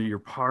go into your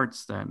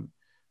parts then.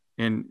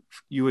 And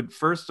you would,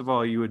 first of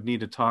all, you would need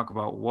to talk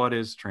about what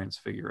is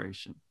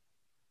transfiguration,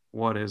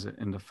 what is it,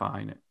 and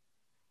define it.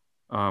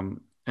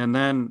 And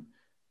then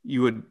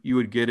you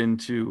would get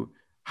into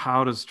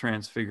how does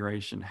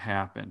transfiguration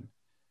happen,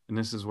 and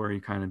this is where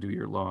you kind of do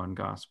your law and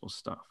gospel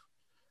stuff.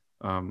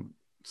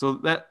 So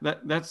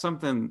that's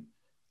something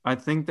I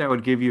think that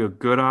would give you a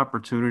good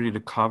opportunity to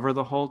cover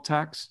the whole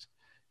text.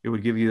 It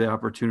would give you the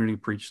opportunity to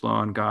preach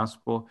law and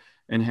gospel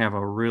and have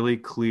a really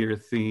clear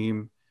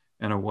theme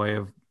and a way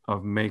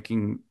of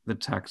making the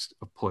text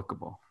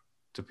applicable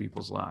to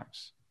people's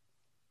lives.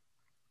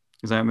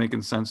 Is that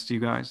making sense to you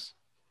guys?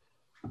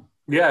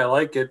 Yeah, I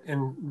like it.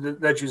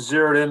 And that you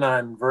zeroed in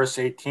on verse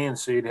 18.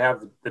 So you'd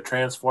have the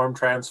transformed,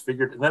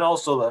 transfigured, and then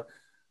also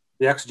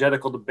the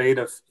exegetical debate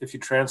of if you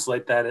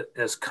translate that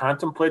as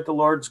contemplate the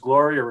Lord's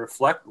glory or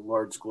reflect the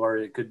Lord's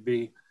glory. It could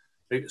be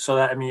so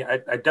that, I mean,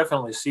 I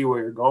definitely see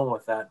where you're going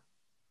with that.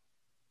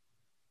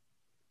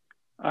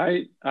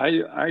 I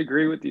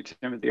agree with you,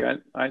 Timothy.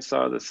 I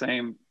saw the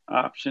same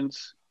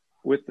options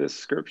with this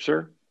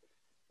scripture.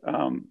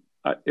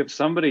 If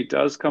somebody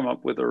does come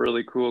up with a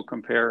really cool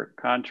compare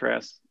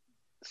contrast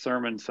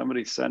sermon,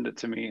 somebody send it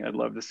to me. I'd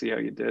love to see how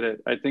you did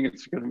it. I think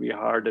it's going to be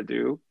hard to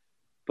do,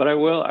 but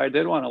I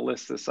did want to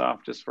list this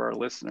off just for our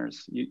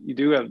listeners. You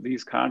do have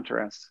these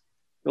contrasts.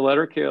 The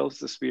letter kills,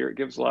 the spirit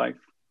gives life.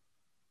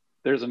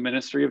 There's a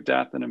ministry of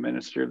death and a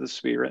ministry of the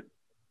spirit.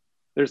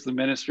 There's the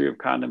ministry of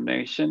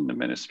condemnation, the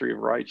ministry of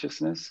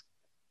righteousness.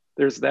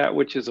 There's that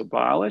which is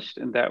abolished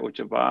and that which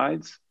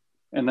abides.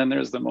 And then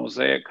there's the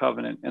Mosaic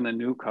covenant and the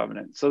new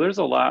covenant. So there's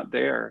a lot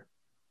there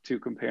to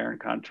compare and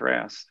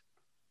contrast.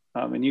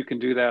 And you can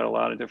do that a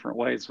lot of different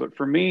ways. But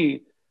for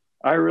me,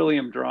 I really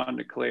am drawn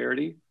to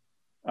clarity.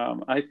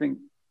 I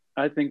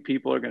think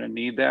people are going to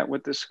need that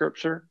with this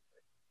scripture.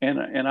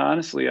 And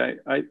honestly,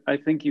 I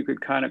think you could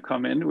kind of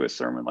come into a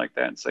sermon like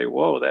that and say,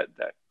 whoa,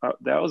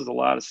 that was a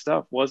lot of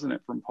stuff, wasn't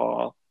it, from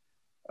Paul?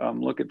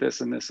 Look at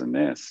this and this and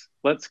this.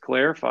 Let's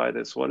clarify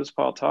this. What is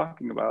Paul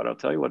talking about? I'll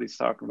tell you what he's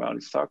talking about.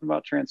 He's talking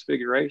about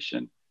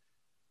transfiguration.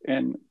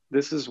 And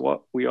this is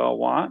what we all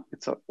want.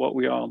 It's what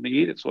we all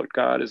need. It's what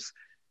God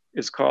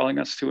is calling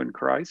us to in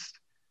Christ.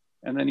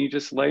 And then you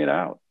just lay it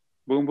out.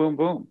 Boom, boom,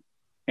 boom.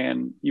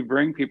 And you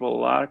bring people a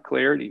lot of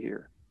clarity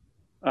here.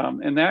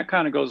 And that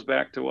kind of goes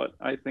back to what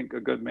I think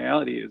a good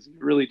malady is. You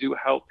really do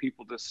help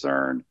people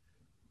discern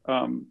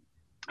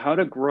how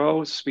to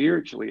grow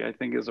spiritually, I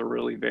think, is a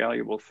really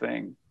valuable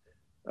thing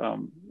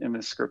in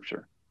this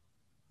scripture.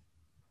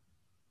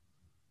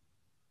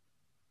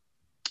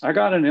 I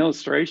got an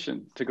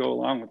illustration to go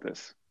along with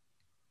this.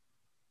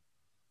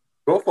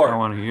 Go for it. I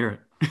want to hear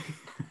it.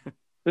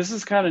 This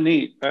is kind of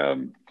neat.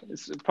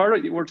 It's part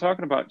of, we're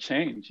talking about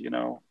change,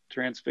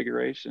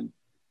 transfiguration.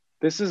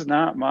 This is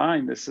not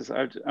mine. This is,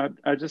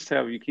 I just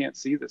have, you can't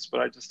see this,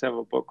 but I just have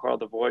a book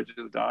called The Voyage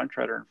of the Dawn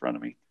Treader in front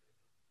of me.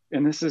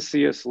 And this is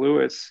C.S.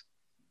 Lewis.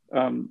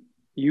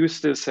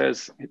 Eustace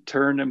has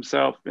turned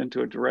himself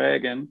into a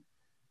dragon.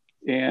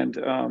 And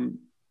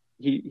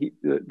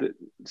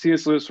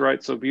C.S. Lewis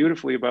writes so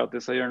beautifully about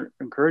this. I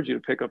encourage you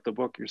to pick up the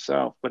book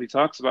yourself. But he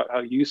talks about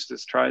how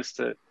Eustace tries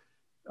to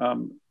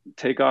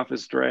take off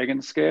his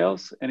dragon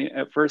scales. And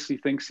at first he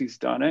thinks he's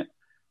done it.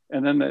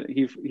 And then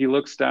he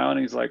looks down and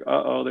he's like,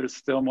 uh-oh, there's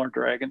still more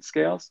dragon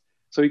scales.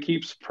 So he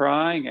keeps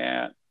prying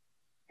at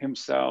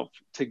himself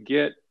to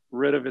get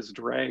rid of his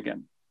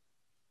dragon.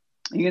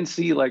 You can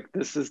see, like,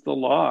 this is the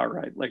law,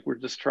 right? Like, we're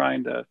just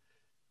trying to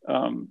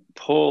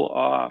pull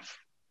off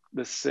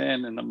the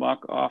sin and the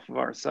muck off of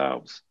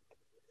ourselves.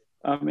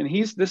 And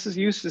this is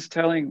Eustace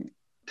telling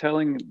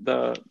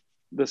the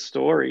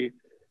story.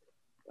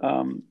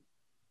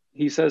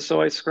 He says, so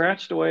I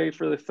scratched away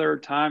for the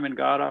third time and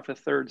got off a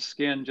third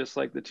skin, just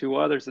like the two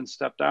others, and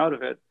stepped out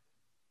of it.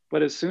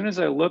 But as soon as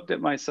I looked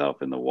at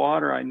myself in the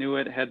water, I knew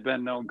it had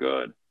been no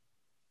good.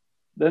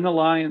 Then the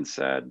lion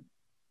said,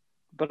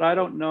 but I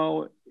don't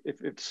know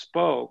if it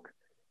spoke.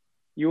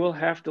 You will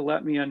have to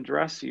let me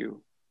undress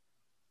you.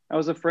 I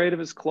was afraid of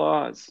his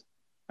claws,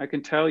 I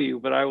can tell you,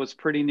 but I was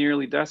pretty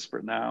nearly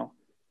desperate now.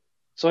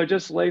 So I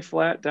just lay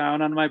flat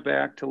down on my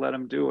back to let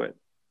him do it.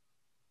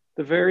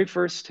 The very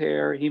first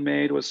tear he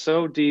made was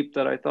so deep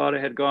that I thought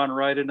it had gone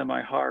right into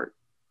my heart.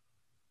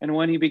 And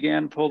when he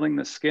began pulling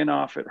the skin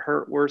off, it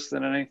hurt worse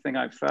than anything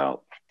I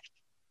felt.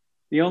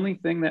 The only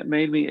thing that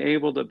made me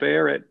able to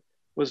bear it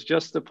was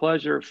just the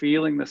pleasure of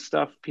feeling the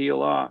stuff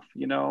peel off.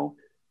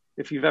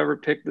 If you've ever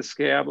picked the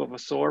scab of a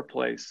sore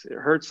place, it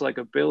hurts like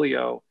a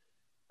bilio,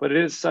 but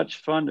it is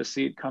such fun to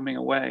see it coming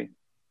away.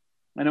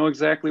 I know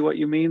exactly what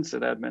you mean,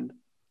 said Edmund.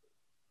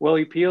 Well,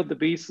 he peeled the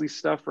beastly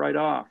stuff right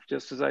off,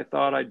 just as I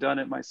thought I'd done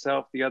it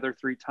myself the other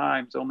 3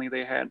 times, only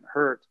they hadn't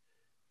hurt.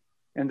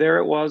 And there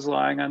it was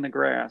lying on the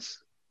grass,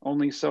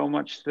 only so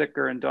much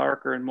thicker and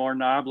darker and more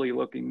knobbly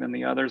looking than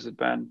the others had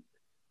been.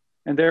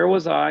 And there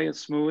was I,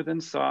 as smooth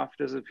and soft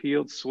as a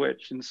peeled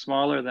switch and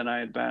smaller than I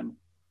had been.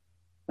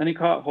 Then he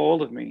caught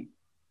hold of me.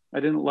 I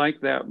didn't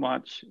like that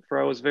much,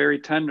 for I was very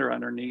tender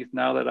underneath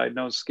now that I'd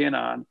no skin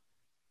on,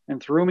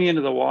 and threw me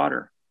into the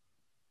water.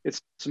 It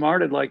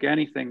smarted like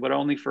anything, but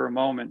only for a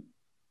moment.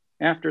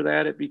 After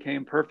that, it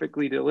became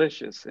perfectly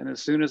delicious, and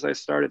as soon as I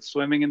started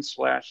swimming and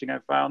splashing, I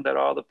found that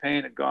all the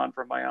pain had gone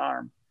from my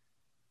arm.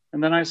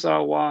 And then I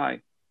saw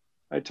why.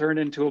 I turned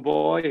into a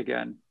boy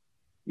again.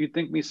 You'd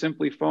think me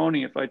simply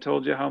phony if I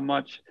told you how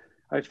much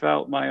I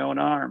felt my own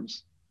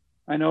arms.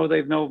 I know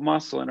they've no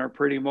muscle and are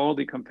pretty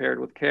moldy compared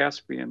with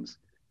Caspian's,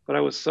 but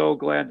I was so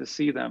glad to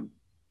see them.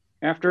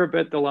 After a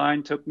bit, the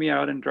line took me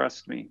out and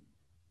dressed me.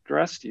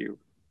 Dressed you?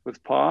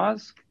 With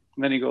paws?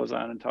 And then he goes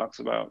on and talks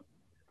about,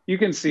 you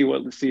can see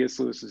what C.S.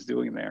 Lewis is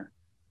doing there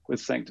with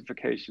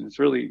sanctification. It's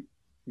really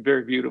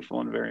very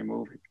beautiful and very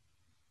moving.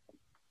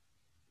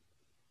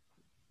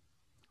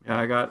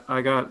 Yeah,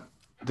 I got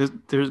this,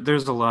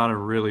 there's a lot of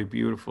really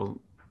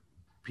beautiful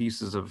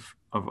pieces of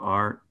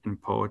art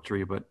and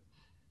poetry, but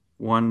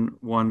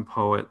one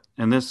poet,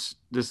 and this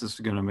is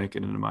going to make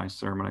it into my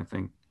sermon, I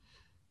think.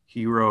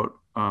 He wrote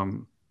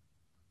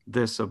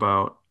this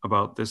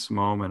about this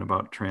moment,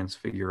 about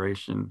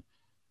transfiguration,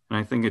 and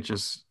I think it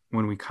just,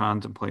 when we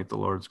contemplate the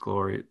Lord's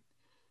glory,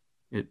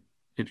 it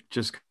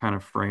just kind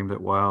of framed it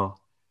well.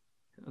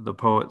 The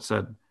poet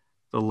said,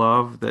 "The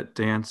love that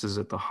dances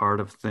at the heart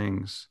of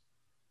things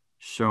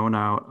shone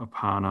out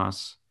upon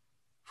us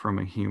from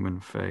a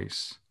human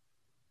face."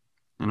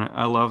 And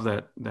I love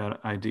that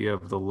idea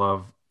of the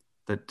love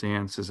that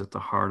dances at the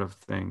heart of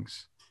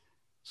things.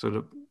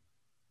 So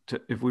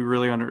if we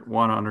really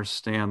want to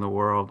understand the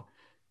world,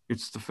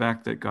 it's the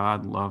fact that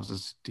God loves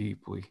us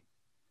deeply,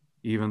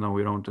 even though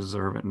we don't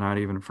deserve it, not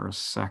even for a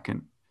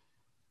second.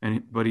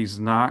 But he's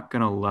not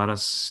going to let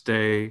us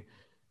stay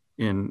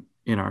in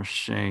our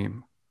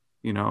shame.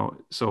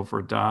 So if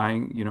we're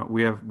dying,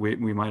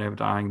 we might have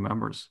dying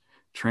members.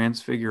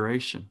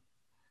 Transfiguration,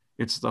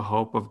 it's the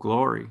hope of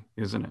glory,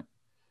 isn't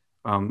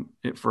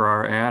it? For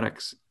our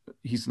addicts,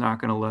 he's not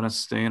going to let us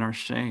stay in our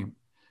shame.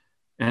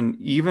 And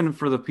even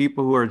for the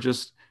people who are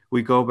just,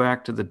 we go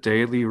back to the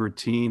daily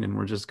routine and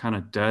we're just kind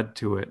of dead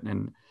to it,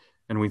 and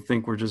we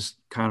think we're just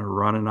kind of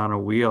running on a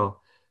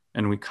wheel,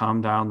 and we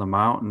come down the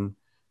mountain,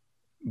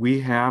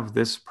 we have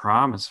this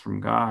promise from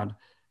God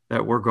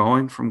that we're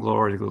going from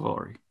glory to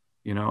glory.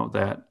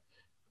 That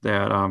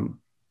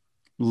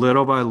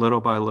little by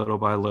little by little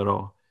by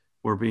little,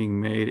 we're being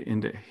made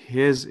into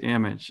his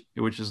image,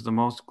 which is the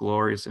most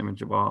glorious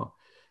image of all.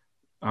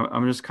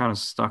 I'm just kind of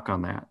stuck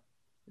on that.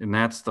 And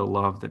that's the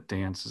love that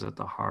dances at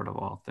the heart of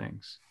all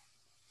things.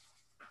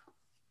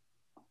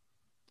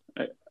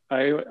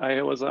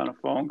 I was on a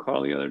phone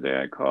call the other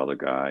day. I called a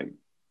guy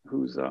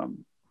who's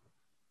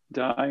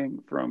dying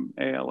from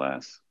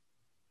ALS.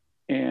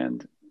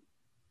 And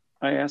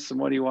I asked him,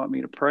 what do you want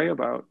me to pray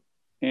about?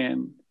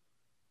 And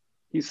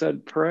he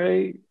said,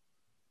 pray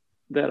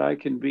that I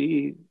can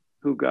be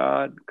who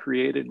God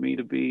created me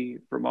to be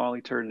from all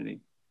eternity.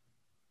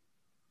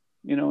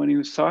 And he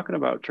was talking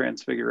about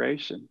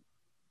transfiguration,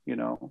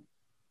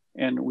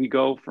 and we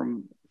go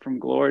from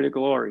glory to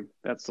glory.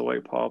 That's the way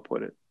Paul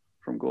put it,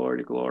 from glory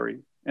to glory.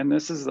 And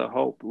this is the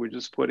hope. We're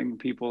just putting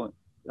people,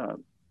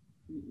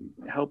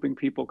 helping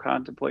people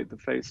contemplate the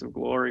face of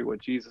glory,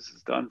 what Jesus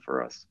has done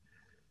for us,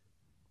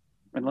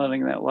 and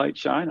letting that light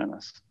shine on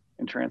us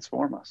and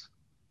transform us.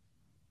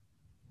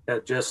 Yeah,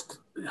 just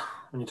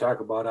when you talk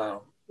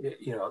about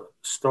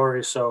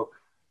stories. So,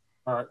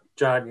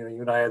 John, you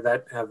and I have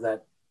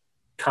that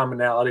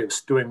commonality of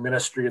doing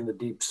ministry in the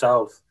Deep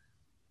South,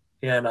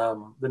 and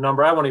the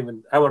number, I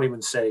won't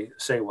even say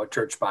what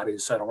church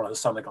bodies. I don't want to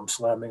sound like I'm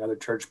slamming other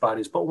church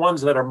bodies, but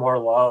ones that are more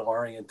law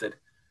oriented,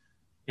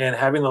 and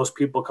having those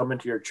people come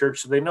into your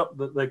church, so they know,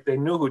 like, they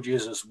knew who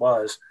Jesus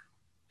was,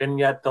 and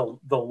yet the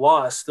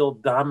law still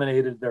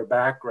dominated their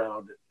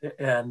background,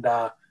 and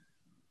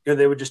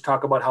they would just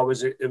talk about how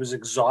it was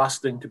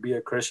exhausting to be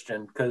a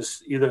Christian,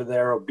 because either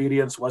their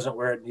obedience wasn't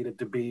where it needed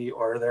to be,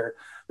 or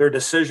their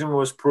decision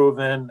was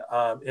proven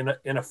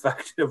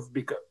ineffective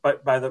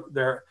by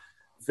their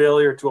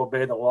failure to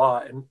obey the law.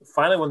 And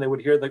finally, when they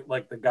would hear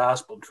the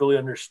gospel, truly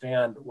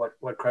understand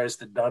what Christ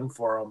had done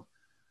for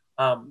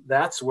them,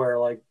 that's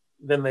where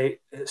then they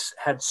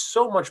had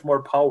so much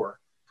more power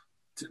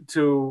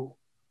to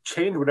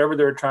change whatever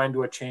they were trying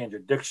to change,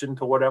 addiction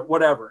to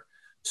whatever.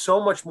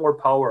 So much more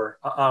power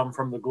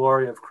from the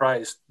glory of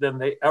Christ than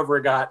they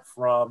ever got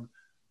from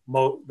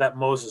that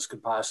Moses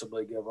could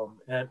possibly give them.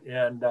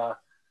 And to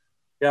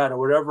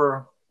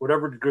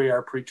whatever degree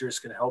our preachers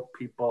can help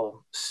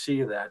people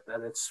see that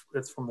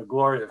it's from the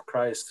glory of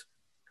Christ,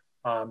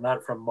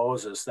 not from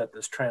Moses, that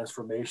this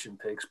transformation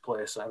takes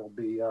place, they'll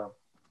be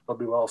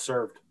well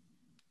served.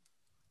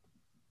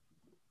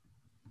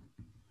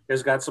 You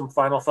guys got some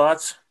final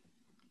thoughts?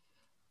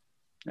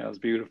 That was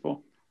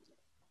beautiful.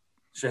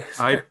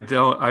 I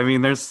don't. I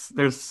mean,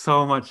 there's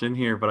so much in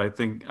here, but I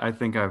think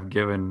I've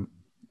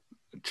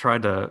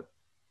tried to,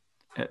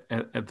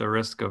 at the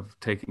risk of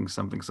taking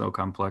something so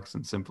complex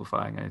and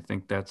simplifying, I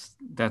think that's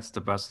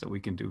the best that we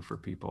can do for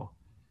people.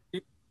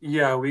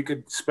 Yeah, we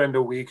could spend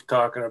a week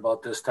talking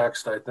about this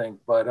text, I think,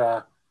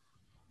 but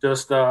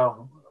just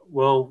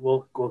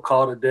we'll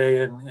call it a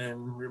day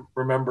and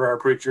remember our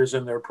preachers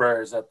in their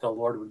prayers, that the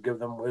Lord would give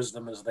them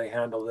wisdom as they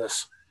handle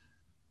this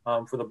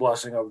for the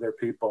blessing of their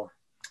people.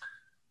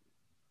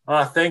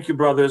 Thank you,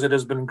 brothers. It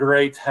has been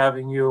great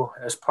having you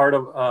as part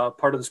of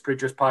this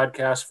Preacher's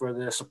Podcast for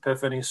this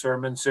Epiphany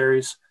sermon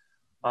series.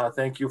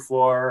 Thank you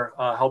for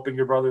helping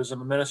your brothers in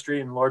the ministry,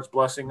 and Lord's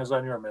blessing is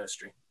on your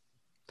ministry.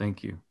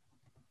 Thank you.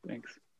 Thanks.